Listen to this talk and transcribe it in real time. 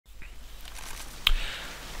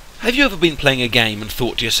Have you ever been playing a game and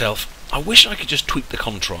thought to yourself, I wish I could just tweak the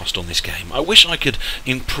contrast on this game. I wish I could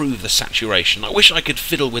improve the saturation. I wish I could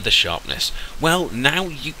fiddle with the sharpness. Well, now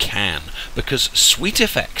you can, because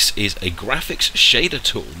SweetFX is a graphics shader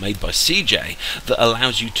tool made by Ceejays that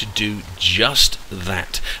allows you to do just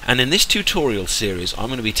that. And in this tutorial series, I'm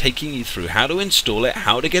going to be taking you through how to install it,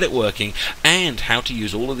 how to get it working, and how to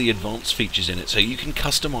use all of the advanced features in it so you can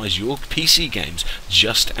customize your PC games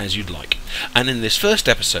just as you'd like. And in this first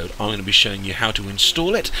episode, I'm going to be showing you how to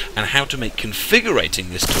install it and how to make configuring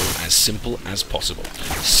this tool as simple as possible.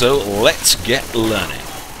 So let's get learning.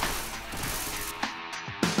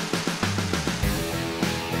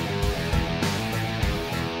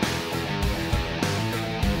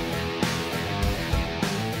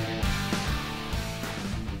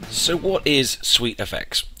 So what is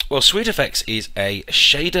SweetFX? Well, SweetFX is a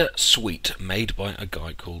shader suite made by a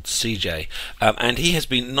guy called Ceejays, and he has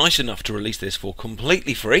been nice enough to release this for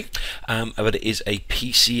completely free, but it is a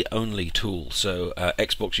PC-only tool, so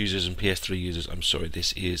Xbox users and PS3 users, I'm sorry,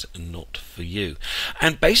 this is not for you.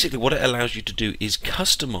 And basically what it allows you to do is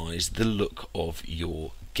customize the look of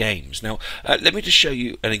your games. Now, let me just show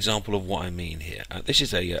you an example of what I mean here. This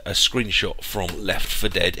is a screenshot from Left 4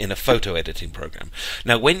 Dead in a photo editing program.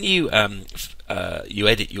 Now, when you you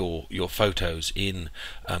edit your photos in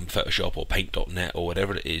Photoshop or Paint.net or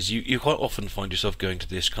whatever it is, you quite often find yourself going to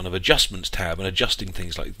this kind of adjustments tab and adjusting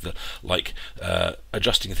things like the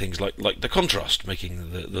contrast,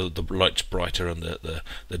 making the lights brighter and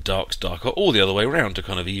the darks darker, or the other way around to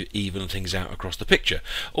kind of even things out across the picture.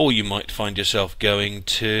 Or you might find yourself going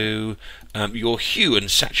to your hue and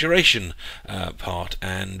saturation part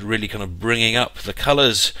and really kind of bringing up the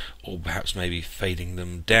colours, or perhaps maybe fading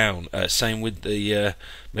them down. Same with the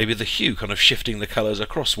maybe the hue, kind of shifting the colours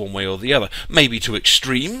across one way or the other, maybe to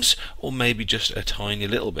extremes, or maybe just a tiny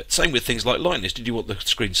little bit. Same with things like lightness. Did you want the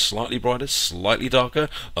screen slightly brighter, slightly darker,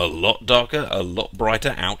 a lot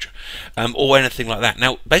brighter, ouch, or anything like that?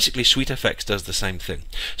 Now, basically, SweetFX does the same thing.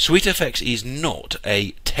 SweetFX is not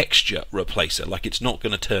a texture replacer, like it's not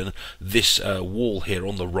going to turn this wall here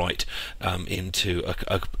on the right into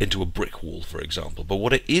a brick wall, for example. But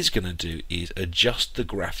what it is going to do is adjust the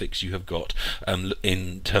graphics you have got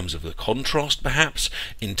in terms of the contrast, perhaps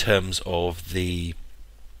in terms of the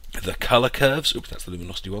color curves. Oops, that's the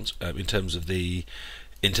luminosity ones. In terms of the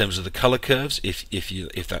color curves,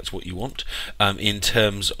 if that's what you want. In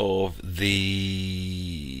terms of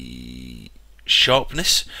the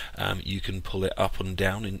sharpness, you can pull it up and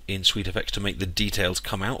down in SweetFX to make the details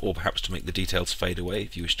come out, or perhaps to make the details fade away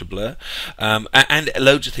if you wish to blur, and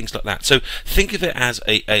loads of things like that. So think of it as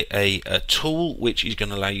a tool which is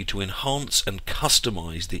going to allow you to enhance and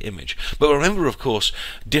customize the image. But remember, of course,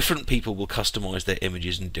 different people will customize their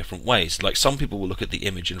images in different ways. Like, some people will look at the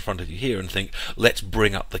image in front of you here and think, let's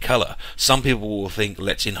bring up the color. Some people will think,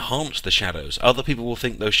 let's enhance the shadows. Other people will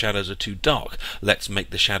think those shadows are too dark, let's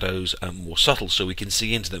make the shadows more subtle so we can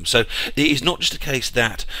see into them. So it is not just a case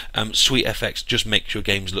that SweetFX just makes your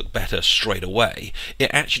games look better straight away.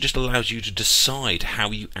 It actually just allows you to decide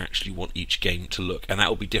how you actually want each game to look, and that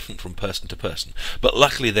will be different from person to person. But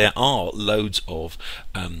luckily there are loads of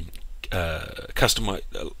custom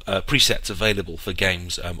presets available for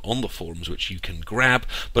games on the forums which you can grab,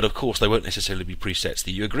 but of course they won't necessarily be presets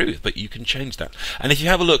that you agree with, but you can change that. And if you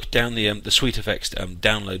have a look down the SweetFX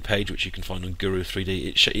download page, which you can find on Guru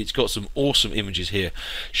 3D, it's got some awesome images here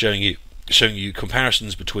showing you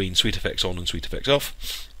comparisons between SweetFX on and SweetFX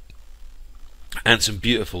off, and some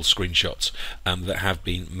beautiful screenshots that have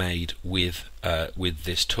been made with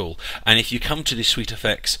this tool. And if you come to the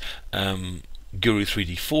SweetFX Guru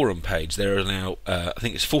 3D forum page, there are now I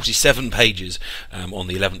think it's 47 pages on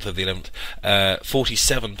the 11th of the 11th,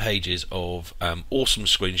 47 pages of awesome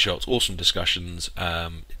screenshots, awesome discussions,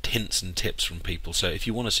 hints and tips from people. So if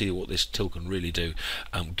you want to see what this tool can really do,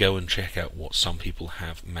 go and check out what some people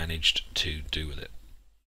have managed to do with it.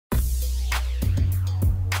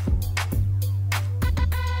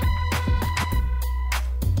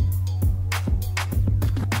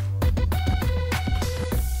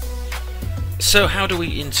 So how do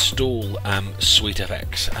we install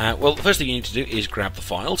SweetFX? Well, the first thing you need to do is grab the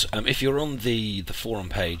files. If you're on the forum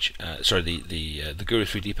page, sorry, the Guru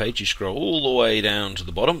 3D page, you scroll all the way down to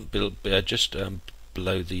the bottom, just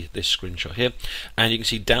below this screenshot here, and you can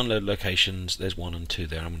see download locations. There's 1 and 2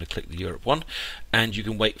 there. I'm going to click the Europe one, and you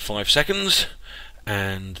can wait 5 seconds.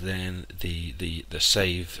 And then the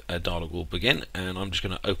save dialog will begin, and I'm just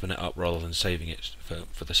going to open it up rather than saving it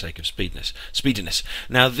for the sake of speediness.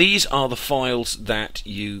 Now, these are the files that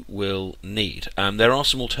you will need. There are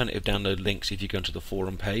some alternative download links if you go to the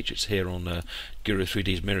forum page. It's here on Guru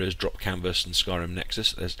 3D's Mirrors, Drop Canvas, and Skyrim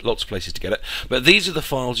Nexus. There's lots of places to get it, but these are the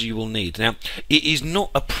files you will need. Now, it is not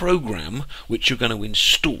a program which you're going to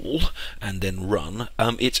install and then run.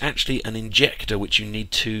 It's actually an injector which you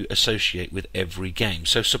need to associate with every game.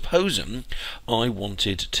 So supposing I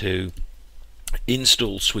wanted to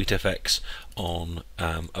install SweetFX on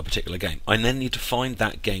a particular game, I then need to find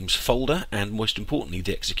that game's folder and, most importantly,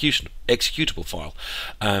 the executable file.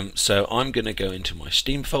 So I'm going to go into my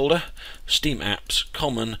Steam folder, Steam Apps,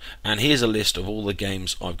 Common, and here's a list of all the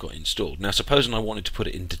games I've got installed. Now, supposing I wanted to put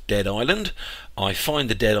it into Dead Island, I find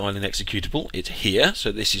the Dead Island executable. It's here,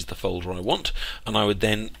 so this is the folder I want, and I would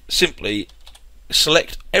then simply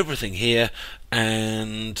select everything here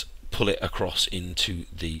and pull it across into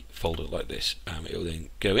the folder like this. It will then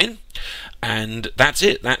go in, and that's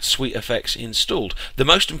it. That's SweetFX installed. The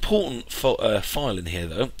most important file in here,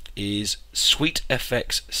 though, is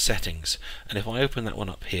SweetFX settings. And if I open that one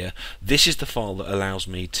up here, this is the file that allows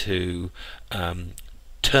me to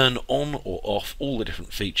turn on or off all the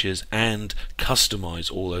different features and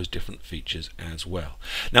customize all those different features as well.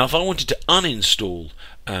 Now, if I wanted to uninstall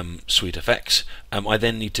SweetFX, I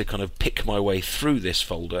then need to kind of pick my way through this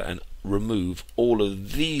folder and remove all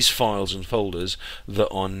of these files and folders that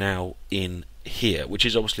are now in here, which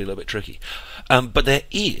is obviously a little bit tricky. But there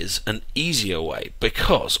is an easier way,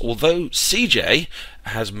 because although CJ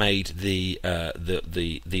has made the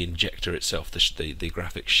injector itself, the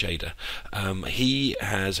graphics shader, he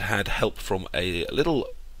has had help from a little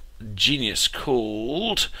genius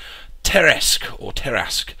called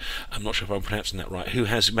Terask, I'm not sure if I'm pronouncing that right, who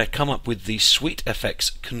has come up with the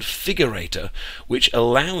SweetFX configurator, which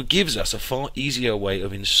gives us a far easier way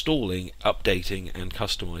of installing, updating, and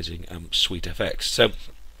customizing SweetFX. So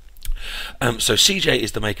CJ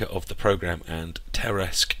is the maker of the program, and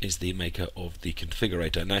Terask is the maker of the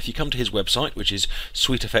configurator. Now, if you come to his website, which is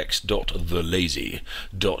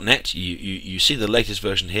sweetfx.thelazy.net, you see the latest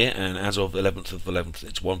version here, and as of 11th of 11th,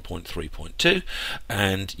 it's 1.3.2,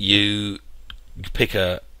 and you pick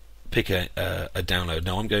a download.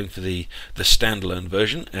 Now I'm going for the standalone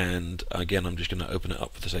version, and again I'm just going to open it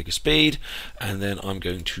up for the sake of speed, and then I'm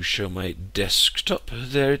going to show my desktop.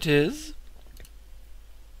 There it is.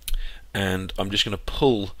 And I'm just going to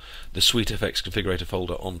pull the SweetFX configurator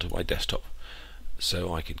folder onto my desktop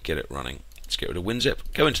so I can get it running. Let's get rid of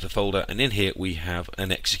WinZip, go into the folder, and in here we have an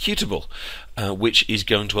executable which is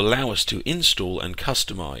going to allow us to install and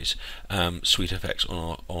customize SweetFX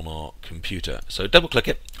on our computer. So double click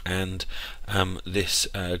it, and this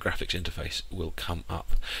graphics interface will come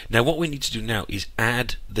up. Now, what we need to do now is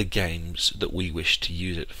add the games that we wish to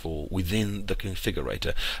use it for within the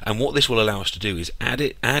configurator, and what this will allow us to do is add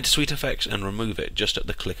SweetFX and remove it just at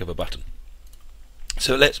the click of a button.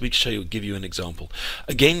 So let me give you an example.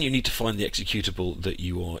 Again, you need to find the executable that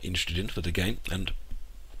you are interested in for the game, and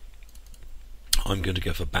I'm going to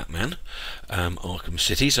go for Batman Arkham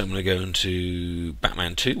City. So I'm going to go into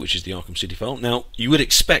Batman 2, which is the Arkham City file. Now, you would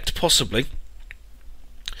expect possibly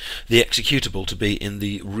the executable to be in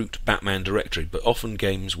the root Batman directory, but often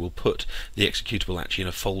games will put the executable actually in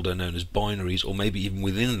a folder known as binaries, or maybe even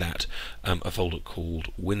within that a folder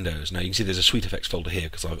called Windows. Now you can see there's a SweetFX folder here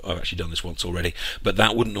because I've actually done this once already, but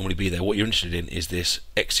that wouldn't normally be there. What you're interested in is this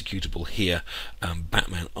executable here,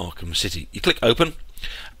 Batman Arkham City. You click open,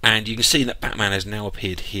 and you can see that Batman has now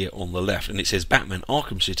appeared here on the left, and it says Batman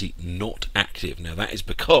Arkham City not active. Now that is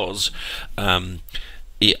because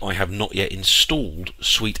I have not yet installed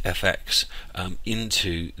SweetFX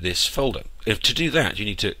into this folder. To do that, you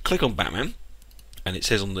need to click on Batman, and it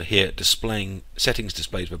says on here displaying settings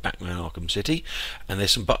displayed for Batman Arkham City, and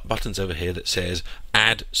there's some buttons over here that says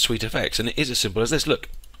add SweetFX, and it is as simple as this. Look,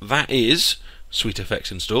 that is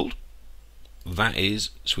SweetFX installed, that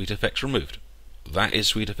is SweetFX removed, that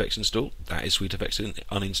is SweetFX installed, that is SweetFX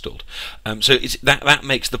uninstalled. So that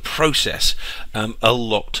makes the process a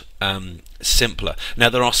lot simpler. Now,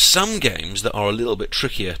 there are some games that are a little bit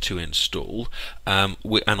trickier to install, and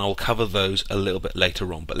I'll cover those a little bit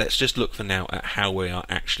later on, but let's just look for now at how we are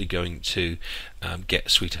actually going to get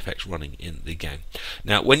SweetFX running in the game.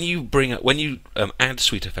 Now, when you add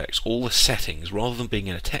SweetFX, all the settings, rather than being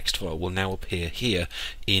in a text file, will now appear here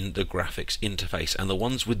in the graphics interface, and the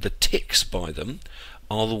ones with the ticks by them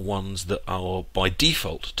are the ones that are by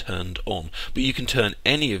default turned on, but you can turn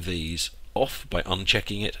any of these off by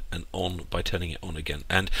unchecking it and on by turning it on again.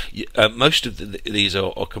 And most of these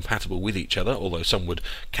are compatible with each other, although some would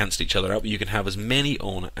cancel each other out, but you can have as many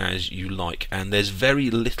on as you like, and there's very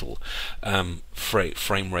little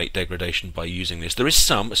frame rate degradation by using this. There is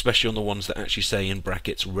some, especially on the ones that actually say in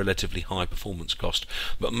brackets relatively high performance cost,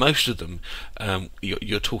 but most of them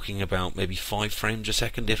you're talking about maybe 5 frames a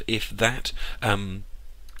second, if that, and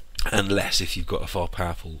less if you've got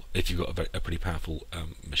a pretty powerful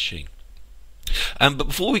machine. But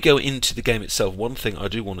before we go into the game itself, one thing I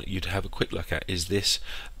do want you to have a quick look at is this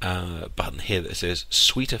button here that says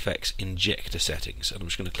SweetFX Injector Settings, and I'm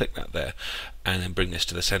just going to click that there and then bring this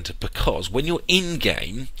to the center, because when you're in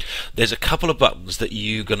game there's a couple of buttons that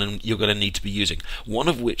you're gonna need to be using, one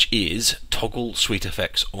of which is toggle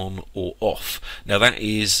SweetFX on or off. Now that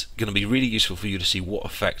is going to be really useful for you to see what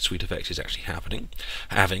effect SweetFX is actually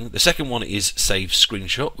having. The second one is save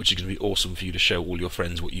screenshot, which is going to be awesome for you to show all your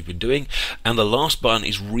friends what you've been doing, and the last button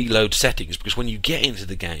is reload settings, because when you get into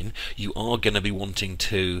the game you are going to be wanting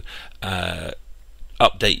to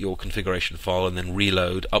update your configuration file and then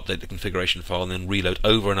reload, update the configuration file and then reload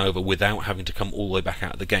over and over without having to come all the way back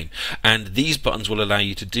out of the game. And these buttons will allow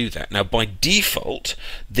you to do that. Now by default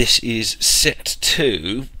this is set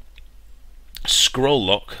to scroll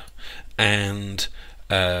lock and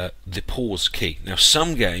the pause key. Now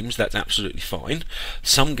some games that's absolutely fine,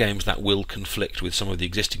 some games that will conflict with some of the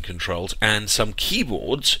existing controls, and some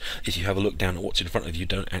keyboards, if you have a look down at what's in front of you,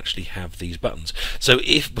 don't actually have these buttons. So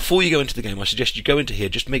if before you go into the game, I suggest you go into here,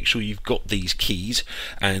 just make sure you've got these keys,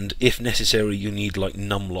 and if necessary you need like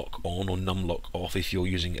numlock on or numlock off if you're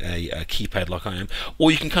using a keypad like I am,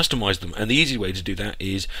 or you can customize them. And the easy way to do that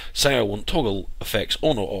is say I want toggle effects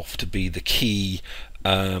on or off to be the key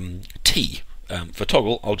T. For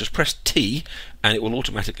toggle, I'll just press T and it will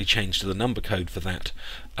automatically change to the number code for that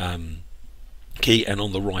key, and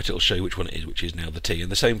on the right it'll show you which one it is, which is now the T. And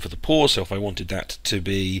the same for the pause, so if I wanted that to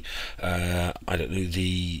be I don't know,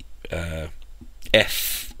 the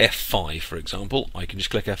F5 for example, I can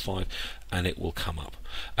just click F5 and it will come up.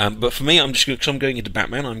 But for me, because I'm going into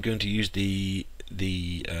Batman, I'm going to use the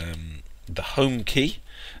home key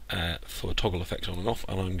for toggle effects on and off,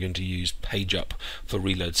 and I'm going to use page up for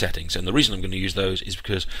reload settings. And the reason I'm going to use those is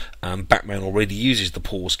because Batman already uses the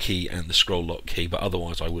pause key and the scroll lock key, but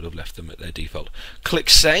otherwise I would have left them at their default. Click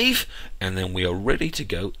save and then we are ready to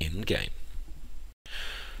go in game.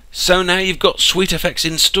 So now you've got SweetFX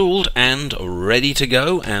installed and ready to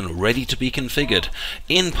go and ready to be configured.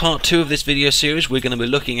 In part 2 of this video series we're going to be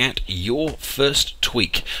looking at your first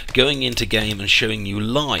tweak, going into game and showing you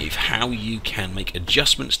live how you can make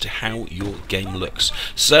adjustments to how your game looks.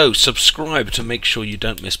 So subscribe to make sure you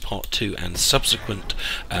don't miss part 2 and subsequent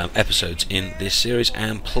episodes in this series,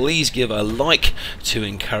 and please give a like to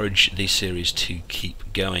encourage this series to keep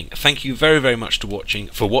going. Thank you very, very much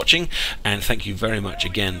for watching, and thank you very much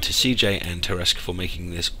again to CJ and Teresk for making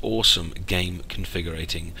this awesome game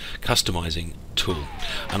configuring, customizing tool.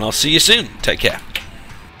 And I'll see you soon. Take care.